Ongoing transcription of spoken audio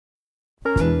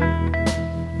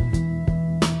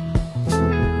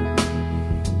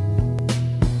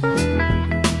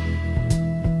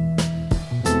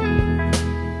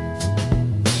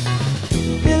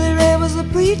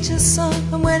Preacher's son,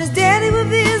 and when his daddy would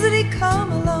visit, he'd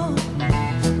come along.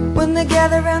 When they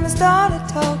gathered around and started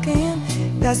talking,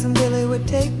 Cousin Billy would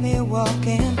take me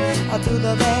walking. Out through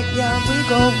the backyard we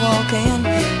go walking.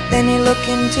 Then he looked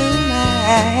into my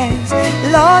eyes.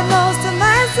 Lord knows to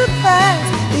my surprise,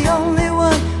 the only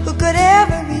one who could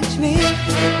ever reach me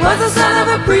was the son of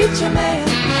a preacher man.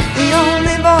 The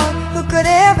only boy who could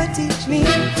ever teach me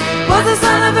was the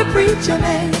son of a preacher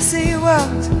man. Yes, he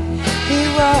was. He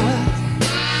was.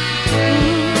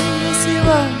 Yes, he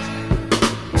was.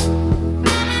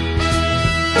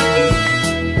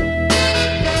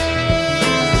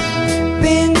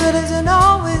 Being good isn't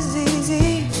always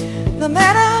easy, no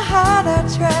matter how hard I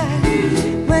try.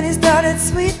 When he started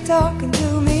sweet talking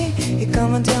to me, he'd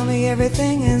come and tell me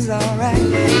everything is alright.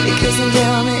 He'd kiss and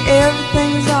tell me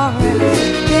everything is alright.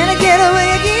 Can I get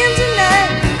away again tonight?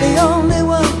 The only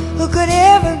one who could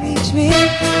ever reach me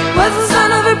was the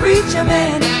son of a preacher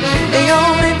man. The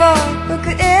only boy who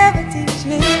could ever teach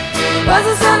me was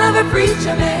the son of a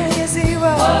preacher man. Yes, he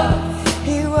was.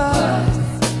 He was.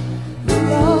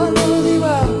 Lord knows he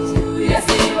was. Yes,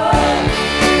 he was.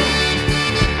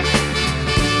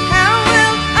 How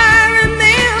well I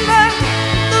remember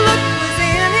the look was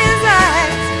in his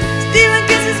eyes, stealing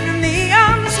kisses from me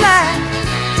on the slide,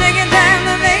 taking time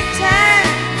to make time,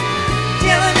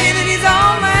 telling me that he's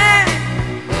all mine,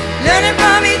 learning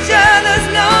from each other's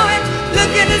knowing,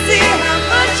 looking to see how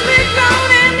much we've grown.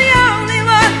 And the only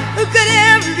one who could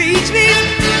ever reach me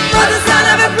was the son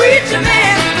of a preacher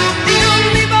man. The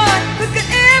only boy who could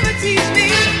ever teach me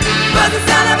was the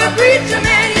son of a preacher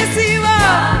man. Yes, he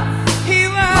was. He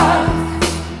was.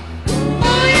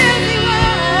 Oh, yes, he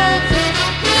was.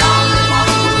 The only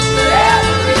one who could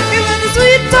ever reach me. He was the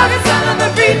sweet talking son of a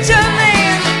preacher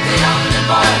man. The only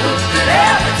boy who could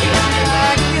ever teach me.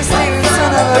 I can sing the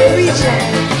son of a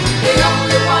preacher.